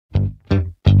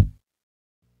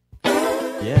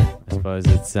suppose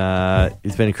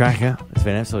it's been a cracker. It's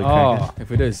been an absolute cracker. If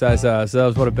we do say so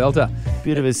ourselves, what a belter.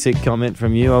 Bit of a sick comment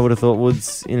from you. I would have thought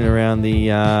Woods in and around the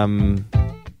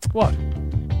What?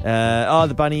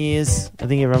 the bunny ears. I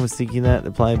think everyone was thinking that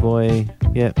the Playboy.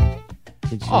 Yep.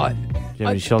 Did you have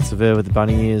any shots of her with the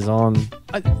bunny ears on?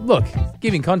 Look,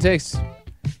 giving context,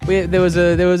 there was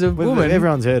a woman.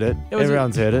 Everyone's heard it.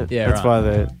 Everyone's heard it. Yeah, that's right.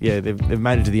 why they've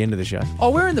made it to the end of the show.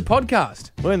 Oh, we're in the podcast.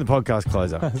 We're in the podcast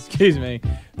closer. Excuse me.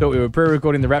 Thought we were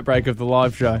pre-recording the rap break of the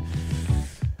live show.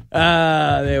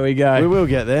 There we go. We will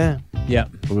get there. Yeah.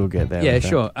 We'll get there. Yeah,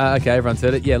 sure. Okay, everyone's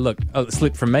heard it. Yeah, look,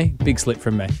 slip from me. Big slip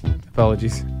from me.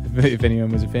 Apologies if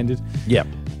anyone was offended. Yep.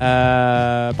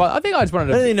 But I think I just wanted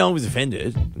I don't to... think no one was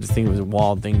offended. I just think it was a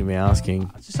wild thing to be asking.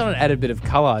 I just wanted to add a bit of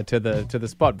colour to the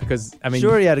spot because, I mean... She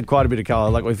already added quite a bit of colour.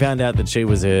 Like, we found out that she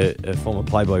was a former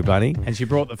Playboy bunny. And she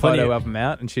brought the photo of him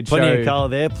out and she'd show... Plenty of colour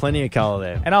there, plenty of colour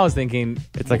there. And I was thinking...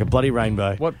 It's like a bloody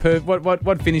rainbow.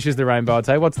 What finishes the rainbow, I'd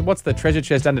say? What's the treasure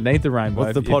chest underneath the rainbow?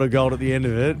 What's the pot of gold at the end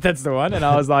of it? That's the one. And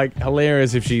I was like,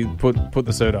 hilarious if she put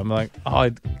the suit on. I'm like,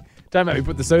 don't make me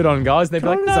put the suit on, guys. And they'd be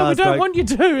like, no, we don't want you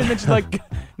to. And then she's like,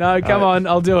 no, come on,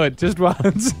 I'll do it just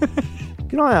once.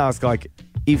 Can I ask, like,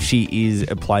 if she is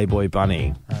a Playboy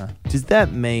bunny, does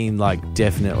that mean, like,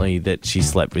 definitely that she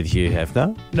slept with Hugh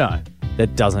Hefner? No.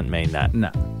 That doesn't mean that. No.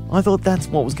 I thought that's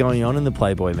what was going on in the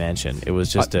Playboy mansion. It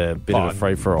was just a bit of a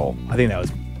free-for-all. I think that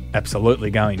was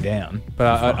absolutely going down.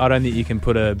 But I don't think you can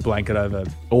put a blanket over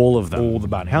all of them. All the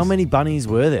bunnies. How many bunnies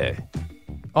were there?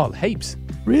 Oh, heaps.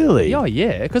 Really? Oh,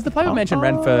 yeah. Because the Playboy Mansion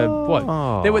ran for,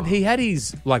 what? He had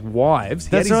his, like, wives.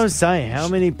 That's what I was saying. How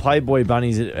many Playboy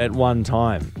bunnies at one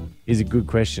time is a good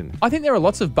question. I think there are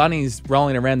lots of bunnies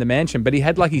rolling around the mansion, but he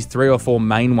had, like, his 3 or 4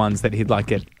 main ones that he'd, like,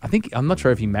 get... I'm not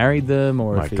sure if he married them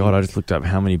or My God, I just looked up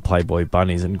how many Playboy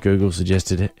bunnies and Google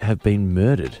suggested have been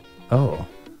murdered. Oh.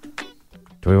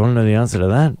 Do we want to know the answer to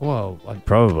that? Well,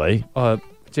 probably.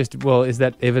 Is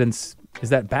that evidence... Is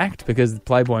that backed? Because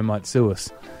Playboy might sue us.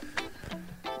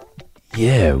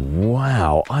 Yeah,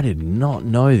 wow. I did not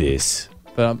know this.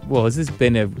 But, has this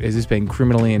been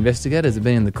criminally investigated? Has it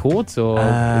been in the courts? Or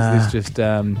is this just,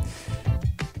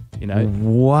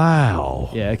 Wow.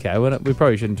 Yeah, okay. We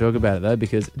probably shouldn't talk about it, though,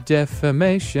 because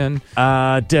defamation.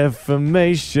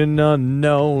 Defamation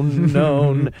unknown.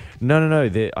 No.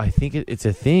 I think it's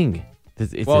a thing.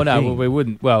 It's a thing. We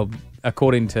wouldn't. Well,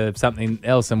 according to something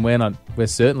else, and we're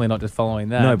certainly not just following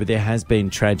that. No, but there has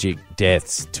been tragic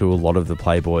deaths to a lot of the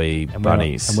Playboy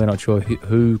bunnies. We're not sure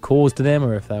who caused them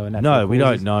or if they were natural No, we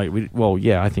don't know.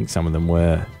 I think some of them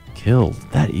were killed.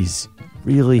 That is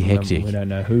really hectic. We don't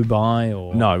know who by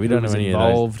or we don't know any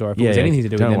involved of those. or if it was anything to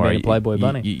do with them being a Playboy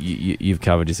bunny. You've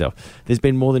covered yourself. There's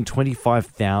been more than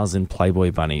 25,000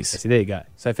 Playboy bunnies. See, there you go.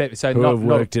 So who have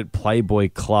worked at Playboy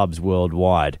clubs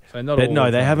worldwide.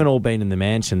 They haven't all been in the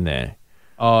mansion there.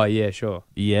 Oh, yeah, sure.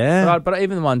 Yeah? But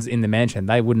even the ones in the mansion,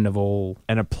 they wouldn't have all...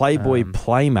 And a Playboy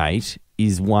playmate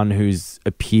is one who's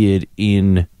appeared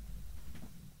in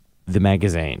the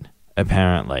magazine,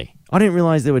 apparently. I didn't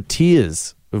realise there were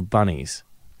tiers of bunnies.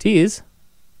 Tiers?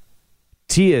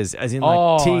 Tiers, as in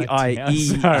like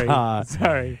T-I-E-R.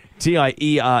 Sorry.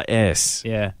 T-I-E-R-S.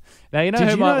 Yeah. Now, you know Did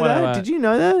you know that? Did you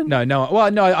know that? No.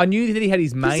 Well, no, I knew that he had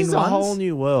his main ones. This is a whole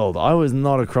new world. I was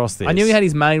not across this. I knew he had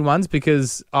his main ones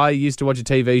because I used to watch a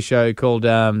TV show called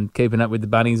Keeping Up with the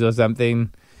Bunnies or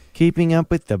something. Keeping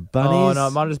Up with the Bunnies? Oh, no,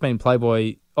 it might have just been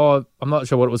Playboy. Oh, I'm not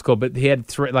sure what it was called, but he had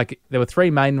there were 3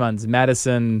 main ones,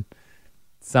 Madison,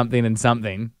 something, and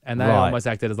they almost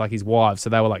acted as like his wives, so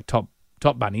they were like top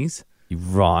bunnies.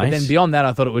 Right. But then beyond that,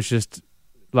 I thought it was just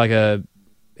like you're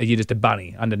just a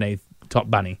bunny underneath top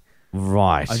bunny.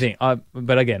 Right. I think.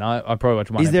 But again, I probably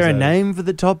watched one. Is there a name for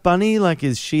the top bunny? Like,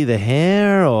 is she the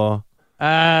hare or?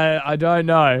 I don't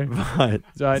know. Right.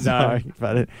 Don't know. Sorry,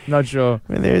 but not sure.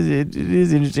 I mean, it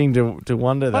is interesting to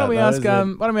wonder that. Why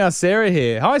don't we ask Sarah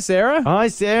here? Hi, Sarah. Hi,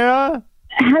 Sarah.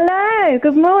 Hello.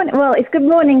 Good morning. Well, it's good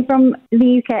morning from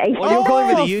the UK. Oh, you're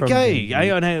calling from the UK.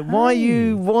 Hang on.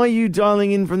 Why are you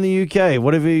dialing in from the UK?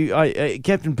 What have you?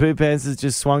 Captain Poo Pants has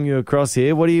just swung you across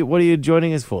here. What are you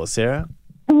joining us for, Sarah?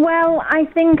 Well, I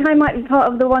think I might be part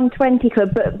of the 120 club,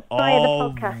 but via the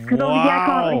podcast, because obviously I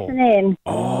can't listen in.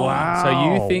 Oh, wow. So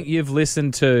you think you've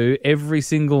listened to every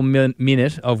single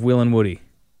minute of Will and Woody?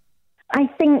 I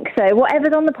think so.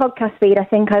 Whatever's on the podcast feed, I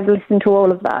think I've listened to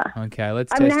all of that. Okay,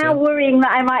 let's I'm test now her. worrying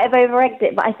that I might have over-egged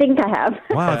it, but I think I have.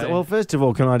 Wow. Okay. Well, first of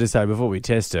all, can I just say, before we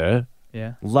test her,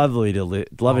 yeah, lovely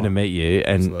to meet you,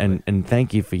 and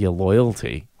thank you for your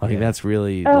loyalty. I think that's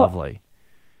really lovely.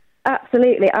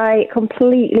 absolutely. I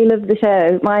completely love the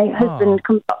show. My husband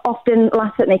often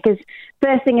laughs at me because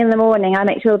first thing in the morning, I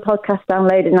make sure the podcast's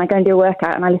downloaded and I go and do a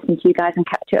workout and I listen to you guys and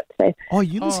catch up. So,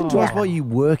 you listen to us while you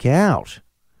work out.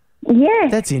 Yeah,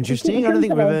 that's interesting. I don't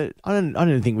think I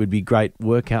don't think we'd be great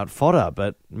workout fodder,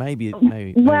 but maybe.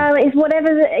 Well, it's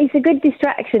whatever. It's a good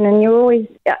distraction, and you're always.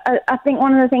 I think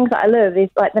one of the things that I love is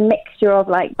like the mixture of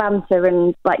like banter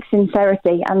and like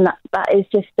sincerity, and that is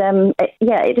just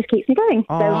it just keeps me going.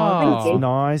 So thank you.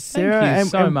 Nice, Sarah. Thank you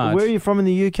so much. Where are you from in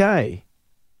the UK?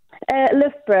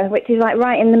 Loughborough, which is like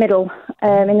right in the middle,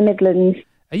 in the Midlands.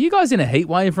 Are you guys in a heat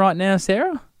wave right now,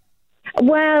 Sarah?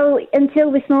 Well,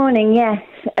 until this morning, yes.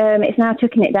 It's now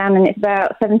chucking it down and it's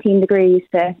about 17 degrees.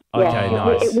 So,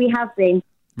 nice. We have been.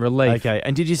 Relief. Okay,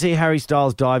 and did you see Harry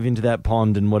Styles dive into that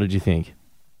pond and what did you think?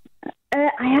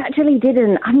 I actually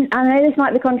didn't. I know this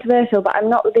might be controversial, but I'm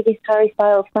not the biggest Harry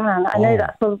Styles fan. I know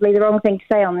that's probably the wrong thing to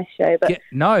say on this show. But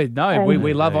no,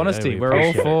 we love honesty. We're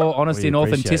all for honesty and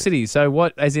authenticity. So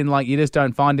what, as in like you just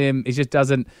don't find him, it just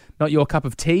doesn't, not your cup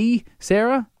of tea,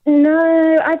 Sarah?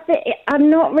 No, I think I'm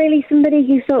not really somebody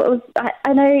who sort of.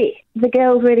 I know the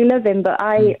girls really love him, but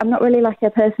I'm not really like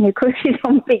a person who crushes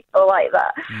on people like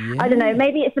that. Yeah. I don't know.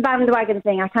 Maybe it's the bandwagon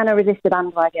thing. I kind of resist the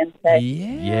bandwagon. So.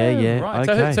 Yeah. Right.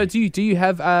 Okay. So do you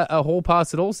have a hall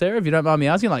pass at all, Sarah? If you don't mind me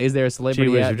asking, like, is there a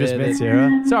celebrity out there? Just met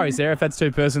Sarah. Sorry, Sarah, if that's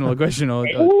too personal a question. No,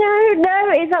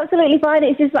 it's absolutely fine.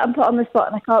 It's just that I'm put on the spot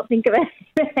and I can't think of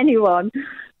anyone.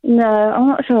 No, I'm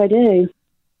not sure I do.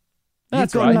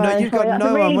 That's right. You've got that's no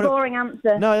a really one. boring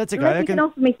answer. No, that's okay. Unless you can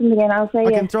offer me something and I'll say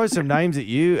I can throw some names at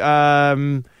you.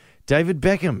 David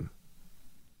Beckham.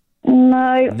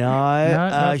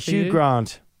 No. Hugh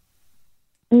Grant.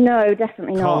 No,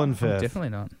 definitely not. Colin Firth.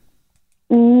 Definitely not.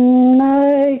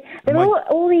 No. They're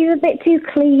all these a bit too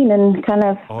clean and kind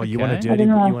of... Oh, you want a dirty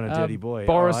boy.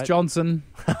 Boris Johnson.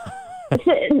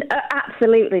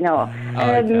 Absolutely not.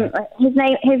 Okay.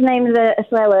 His name is a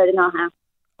swear word in our house.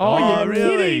 Oh,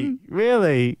 really?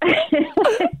 Really? No,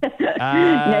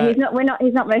 he's not.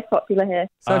 He's not most popular here.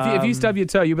 So if you stub your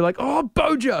toe, you'll be like, "Oh,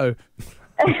 Bojo."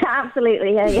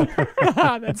 Absolutely, yeah.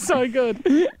 That's so good.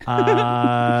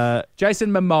 Jason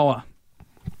Momoa.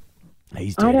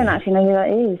 He's I don't actually know who that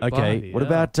is. Okay, what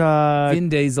about Vin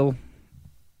Diesel?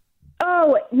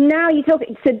 Oh, now you're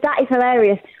talking. So that is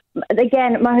hilarious.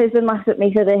 Again, my husband laughs at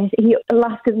me for this. He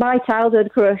laughs because my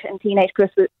childhood crush and teenage crush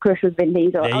was Vin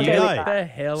Diesel. There you go. Get the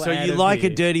hell so out you of like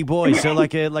here. a dirty boy, so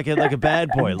like a bad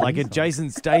boy, like a Jason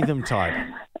Statham type.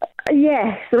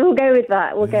 Yes, we'll go with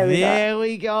that. There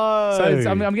we go. So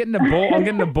I'm getting a ball. I'm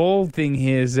getting a bald thing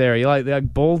here, Sarah. You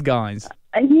like bald guys?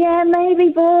 Yeah,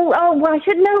 maybe ball. Oh, well, I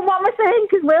should know what am I saying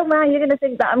because now you're going to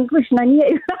think that I'm pushing on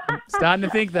you. Starting to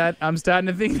think that. I'm starting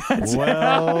to think that.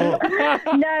 Well,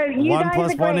 no, you 1 guys + are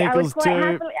 1 great. =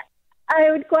 2.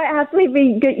 I would quite happily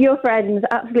be your friends.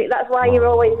 Absolutely, that's why you're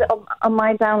always on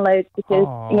my downloads because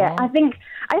I think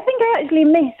I actually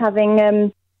miss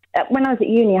having. When I was at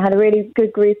uni, I had a really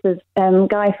good group of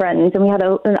guy friends, and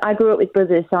I grew up with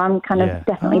brothers, so I'm kind of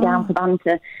definitely down for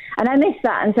banter, and I miss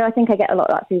that, and so I think I get a lot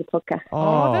of that through the podcast.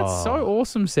 Oh, that's so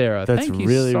awesome, Sarah. That's Thank you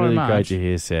really, so really much. great to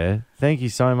hear, Sarah. Thank you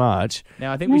so much.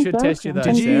 Now, I think we should test you, though,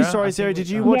 Sarah, did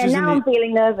you watch us now I'm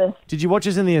feeling nervous. Did you watch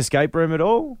us in the escape room at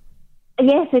all?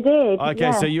 Yes, I did.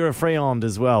 Okay, so you're a Freond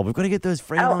as well. We've got to get those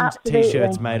Freond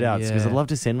T-shirts made out because I'd love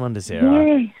to send one to Sarah.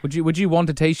 Yes. Would you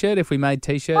want a T-shirt if we made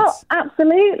T-shirts? Oh,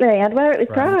 absolutely. I'd wear it with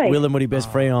pride. Will and Woody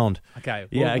best Freond. Okay,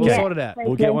 Yeah, we'll sort it out.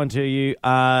 We'll get one to you.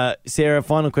 Sarah,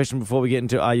 final question before we get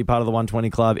into Are You Part of the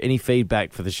 120 Club? Any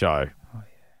feedback for the show?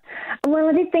 Well,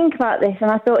 I did think about this, and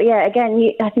I thought,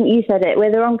 again, I think you said it.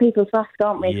 We're the wrong people to ask,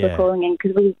 aren't we, if we're calling in,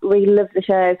 because we love the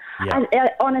show. Yeah. I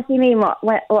honestly mean what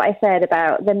I said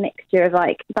about the mixture of,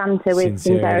 like, banter with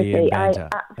sincerity. I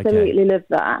absolutely love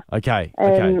that. Okay.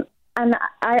 And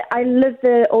I love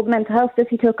all the mental health stuff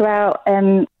you talk about.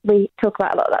 We talk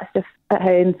about a lot of that stuff at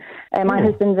home. My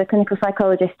husband's a clinical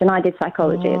psychologist, and I did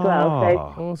psychology as well. So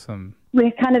awesome.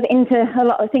 We're kind of into a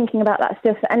lot of thinking about that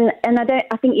stuff, and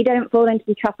I think you don't fall into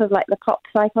the trap of like the pop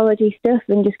psychology stuff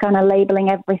and just kind of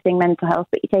labeling everything mental health,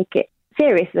 but you take it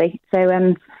seriously.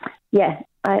 So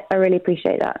I really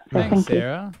appreciate that. So Thanks, thank you.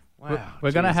 Sarah. Wow,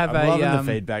 we're going to have I'm loving the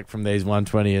feedback from these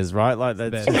 120ers, right? Like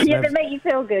that's just they make you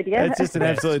feel good, yeah? It's just an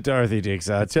absolute Dorothy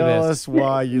Dixer. Tell us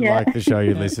why you like the show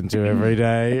you listen to every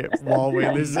day while we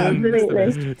listen.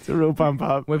 Absolutely. It's a real pump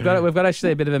up. We've got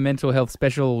actually a bit of a mental health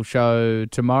special show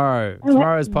tomorrow.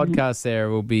 Tomorrow's podcast,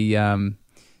 Sarah, will be a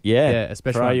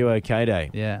special for Are You OK Day.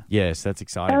 Yeah. Yes, that's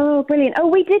exciting. Oh, brilliant. Oh,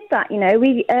 we did that,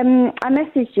 We I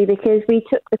messaged you because we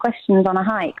took the questions on a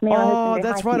hike. Me and my husband did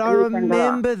that's hiking right. I for the weekend a lot.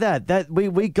 remember that.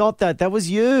 We got that. That was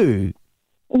you.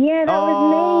 Yeah, that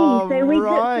was me. So we took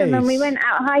them and we right. went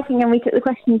out hiking and we took the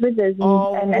questions with us.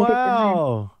 And did them home.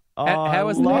 Wow. Oh, How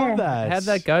was I love that? that. How'd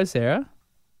that go, Sarah?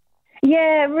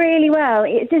 Yeah, really well.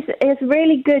 It's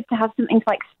really good to have something to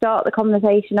like start the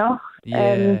conversation off.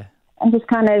 Yeah. And just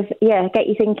kind of, get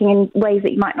you thinking in ways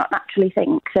that you might not naturally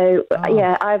think. So,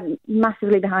 I'm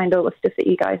massively behind all the stuff that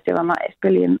you guys do. I'm like, it's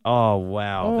brilliant. Oh,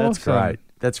 wow. That's Awesome. great.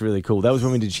 That's really cool. That was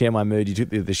when we did Share My Mood. You took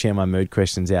the Share My Mood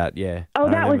questions out, yeah. Oh,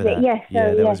 I that was remember it, yes. Yeah,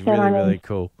 So, that yeah, was Share My really, Mood. really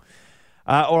cool.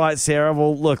 All right, Sarah.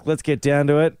 Well, look, let's get down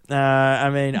to it.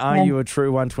 Are you a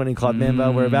true 120 Club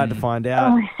member? We're about to find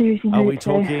out. Oh, I seriously Are hope we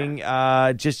so. talking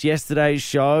just yesterday's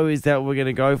show? Is that what we're going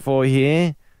to go for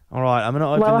here? All right, I'm going to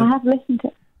open Well, I have listened to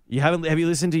it. Have you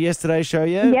listened to yesterday's show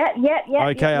yet? Yeah.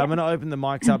 Okay, I'm going to open the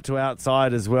mics up to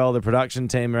outside as well. The production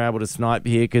team are able to snipe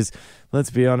here because, let's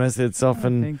be honest, it's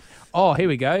often Oh, here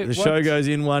we go. the show goes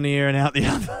in one ear and out the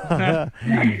other.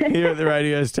 Here at the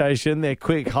radio station, they're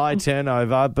quick, high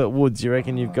turnover. But Woods, you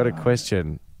reckon you've got a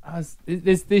question?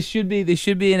 This should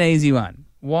be an easy one.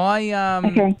 Why?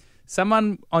 Okay.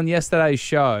 Someone on yesterday's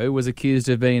show was accused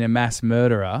of being a mass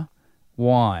murderer.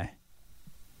 Why?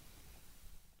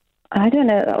 I don't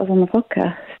know that was on the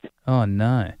podcast. Oh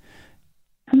no.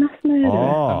 A mass murderer.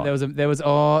 Oh,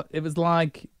 It was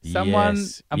like someone.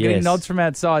 Yes, I'm getting yes. nods from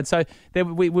outside. So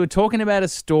we were talking about a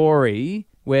story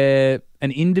where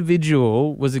an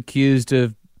individual was accused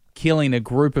of killing a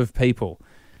group of people.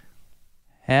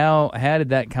 How did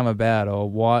that come about, or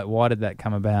why did that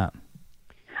come about?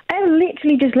 I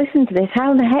literally just listened to this.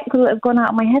 How the heck will it have gone out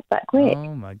of my head that quick?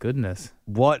 Oh my goodness.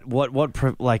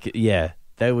 yeah,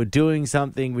 they were doing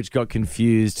something which got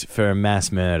confused for a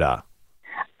mass murder.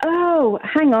 Oh,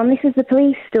 hang on. This is the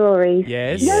police story.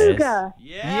 Yes. Yoga.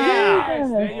 Yes.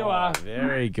 There you are.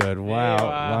 Very good. you Wow.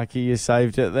 are. Lucky you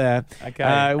saved it there.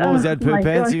 Okay. What was that, Oh, Poo my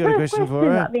Pants? gosh. You got a First question for question,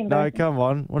 her? that'd be No, embarrassing. come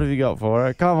on. What have you got for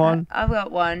her? Come on. I've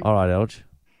got one. All right, Elge.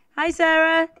 Hi,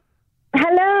 Sarah.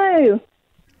 Hello.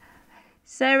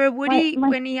 Sarah, Woody, My-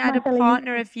 when he had my a fellow-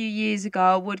 partner a few years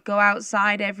ago, would go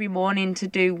outside every morning to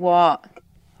do what?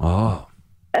 Oh.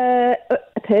 A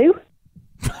poo?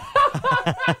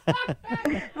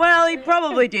 Well, he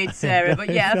probably did, Sarah, but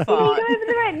yeah, Did you go fine. over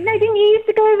the road? No, didn't you used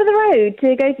to go over the road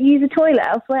to go use a toilet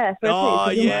elsewhere? For a poo? Oh,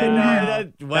 So you yeah.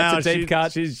 didn't- Wow. That's a deep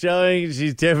cut.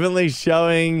 She's definitely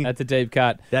showing. That's a deep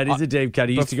cut. That is a deep cut.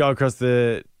 He used to go across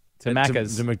to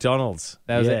Macca's. To McDonald's.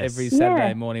 That was Yes. every Saturday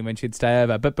Yeah. morning when she'd stay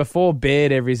over. But before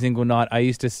bed every single night, I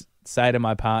used to say to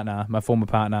my partner, my former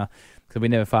partner, because we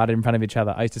never farted in front of each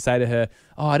other, I used to say to her,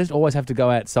 oh, I just always have to go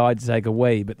outside to take a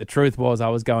wee. But the truth was I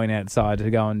was going outside to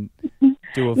go and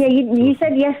do a... Yeah, you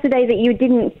said yesterday that you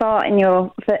didn't fart in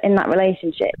that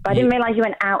relationship. But I didn't realise you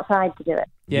went outside to do it.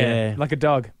 Yeah, like a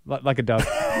dog. Like a dog.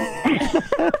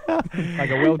 Like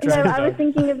a No, well-trained I was dog.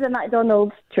 thinking of the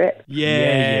McDonald's trip.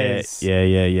 Yes. Yeah.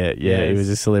 He Yes. was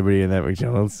a celebrity in that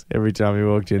McDonald's. Every time he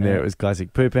walked in there, it was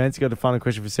classic. Poo Pants, you got a final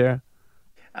question for Sarah?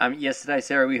 Yesterday,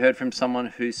 Sarah, we heard from someone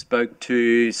who spoke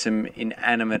to some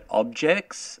inanimate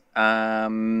objects.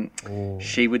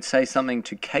 She would say something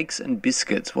to cakes and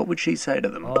biscuits. What would she say to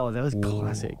them? Oh, that was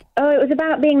classic. Oh, it was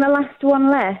about being the last one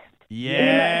left.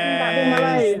 Yes.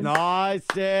 Yes. Nice,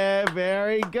 Sarah.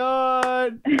 Very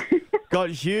good. Got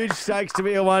huge stakes to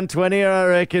be a 120, I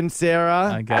reckon,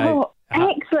 Sarah. Okay. Oh,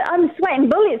 excellent. I'm sweating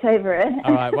bullets over it.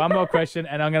 All right, one more question,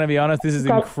 and I'm going to be honest. This is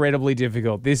incredibly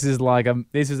difficult. This is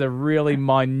a really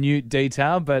minute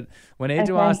detail, but we need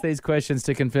to Okay. ask these questions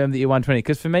to confirm that you're 120.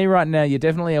 Because for me right now, you're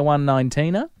definitely a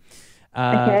 119er.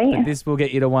 Okay. But this will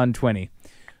get you to 120.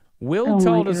 Will Oh my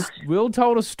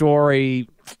told a story.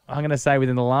 I'm going to say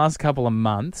within the last couple of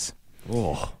months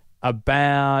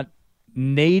about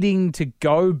needing to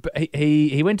go.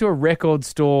 He went to a record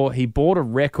store. He bought a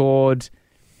record.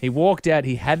 He walked out.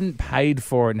 He hadn't paid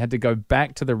for it and had to go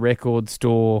back to the record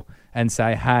store and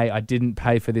say, "Hey, I didn't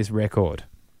pay for this record."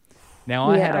 Now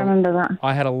I remember that.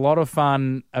 I had a lot of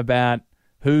fun about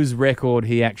whose record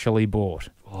he actually bought.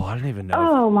 Oh, I don't even know.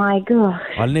 Oh my gosh.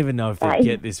 I don't even know if That they is-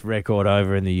 get this record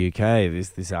over in the UK.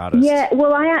 This artist. Yeah,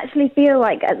 well, I actually feel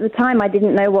like at the time I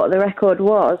didn't know what the record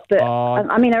was, but Oh.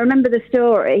 I mean, I remember the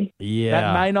story. Yeah.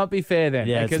 That may not be fair then,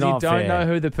 Yeah, it's because you not don't fair. know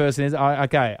who the person is.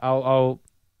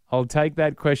 I'll take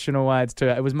that question away.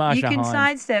 It was Marsha You can Hines.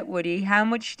 sidestep, Woody. How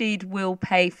much did Will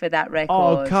pay for that record?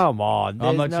 Oh, come on.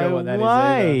 I'm There's not sure no what that is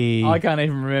way. either. I can't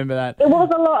even remember that. It was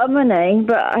a lot of money,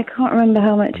 but I can't remember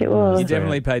how much it was. You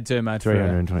definitely paid too much for it.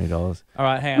 $320. All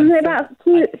right, hang Was on. it about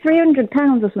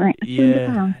 £300 or something?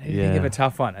 Yeah.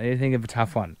 £300. I need to think of a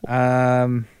tough one.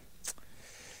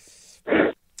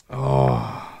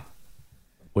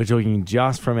 We're talking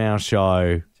just from our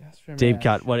show. Just from Deep our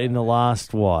cut. What, in the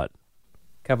last what?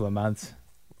 couple of months.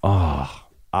 Oh,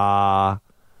 are...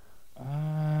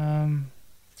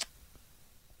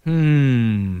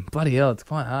 Bloody hell, it's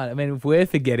quite hard. I mean, if we're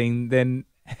forgetting, then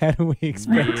how do we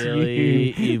expect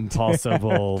really you?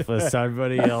 impossible for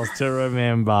somebody else to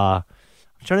remember.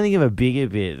 I'm trying to think of a bigger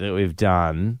bit that we've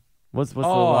done. What's the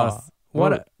last?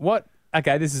 What?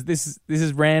 Okay, this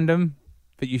is random,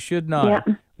 but you should know.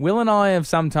 Yeah. Will and I have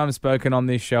sometimes spoken on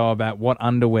this show about what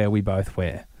underwear we both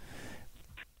wear.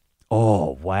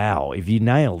 Oh wow! If you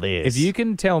nail this, If you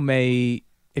can tell me,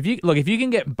 if you can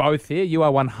get both here, you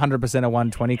are 100% a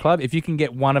 120 club. If you can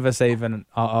get one of us even,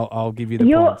 I'll give you the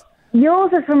points.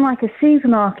 Yours are from like a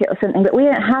supermarket or something, but we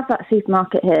don't have that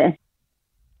supermarket here.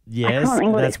 yes, can't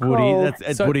think what that's it's Woody. called.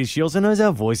 That's Woody. She also knows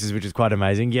our voices, which is quite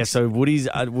amazing. Yeah, so Woody's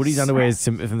underwear is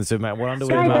from the supermarket. What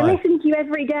underwear Guys, am I I? listen to you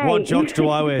every day. What jocks do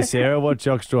I wear, Sarah? What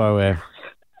jocks do I wear?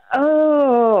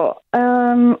 Oh,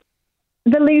 the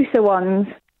looser ones.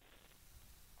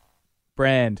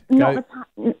 Brand. Not Go,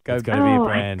 the go, It's got to be a Oh,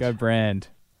 brand. go brand.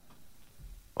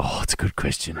 Oh, it's a good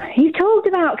question. You talked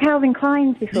about Calvin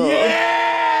Klein's before.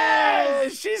 Yeah,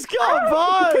 she's got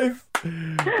both.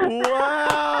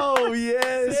 Wow,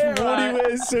 yes. Sarah. Woody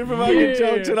wears supermarket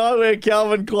Yeah. jocks and I wear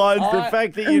Calvin Klein's. The I-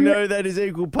 fact that you know that is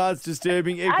equal parts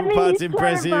disturbing, equal I mean, parts it's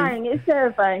impressive. terrifying. It's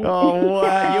terrifying. Oh,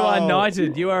 wow. You are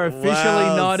knighted. You are officially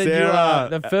Wow, knighted. You Sarah. are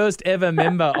the first ever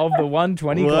member of the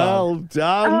 120 club. Well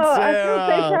done, Oh, I Sarah.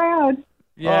 feel so proud.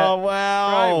 Yeah. Oh,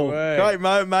 wow. Great work. Great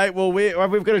mate, mate. Well,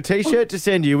 we've got a T-shirt to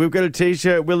send you. We've got a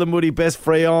T-shirt, Will and Woody Best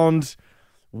Friend,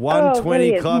 120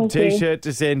 brilliant. Club Thank you. T-shirt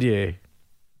to send you.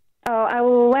 Oh, I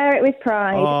will wear it with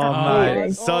pride. Oh, Absolutely.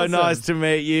 mate. So Awesome. nice to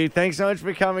meet you. Thanks so much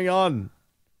for coming on.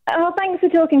 Oh, thanks for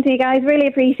talking to you guys. Really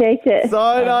appreciate it.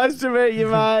 So nice to meet you,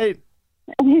 mate.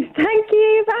 Thank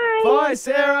you. Bye. Bye,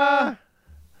 Sarah.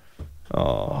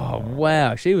 Oh,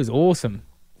 wow. She was awesome.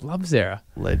 Love Sarah.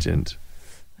 Legend.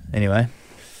 Anyway,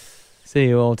 see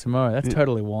you all tomorrow. That's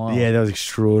totally wild. Yeah, that was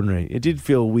extraordinary. It did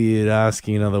feel weird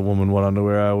asking another woman what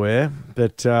underwear I wear,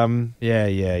 but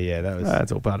Yeah. That was.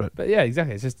 that's all part of it. But yeah,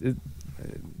 exactly. It's just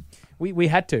we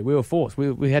had to. We were forced.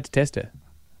 We had to test her.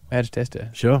 We had to test her.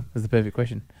 Sure. Was the perfect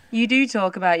question. You do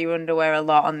talk about your underwear a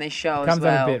lot on this show It comes as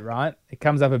well. up a bit, right? It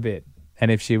comes up a bit. And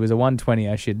if she was a 120,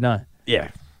 I should know. Yeah.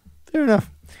 Fair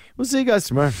enough. We'll see you guys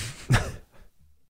tomorrow.